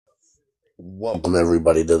Welcome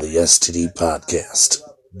everybody to the STD podcast.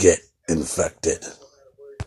 Get infected.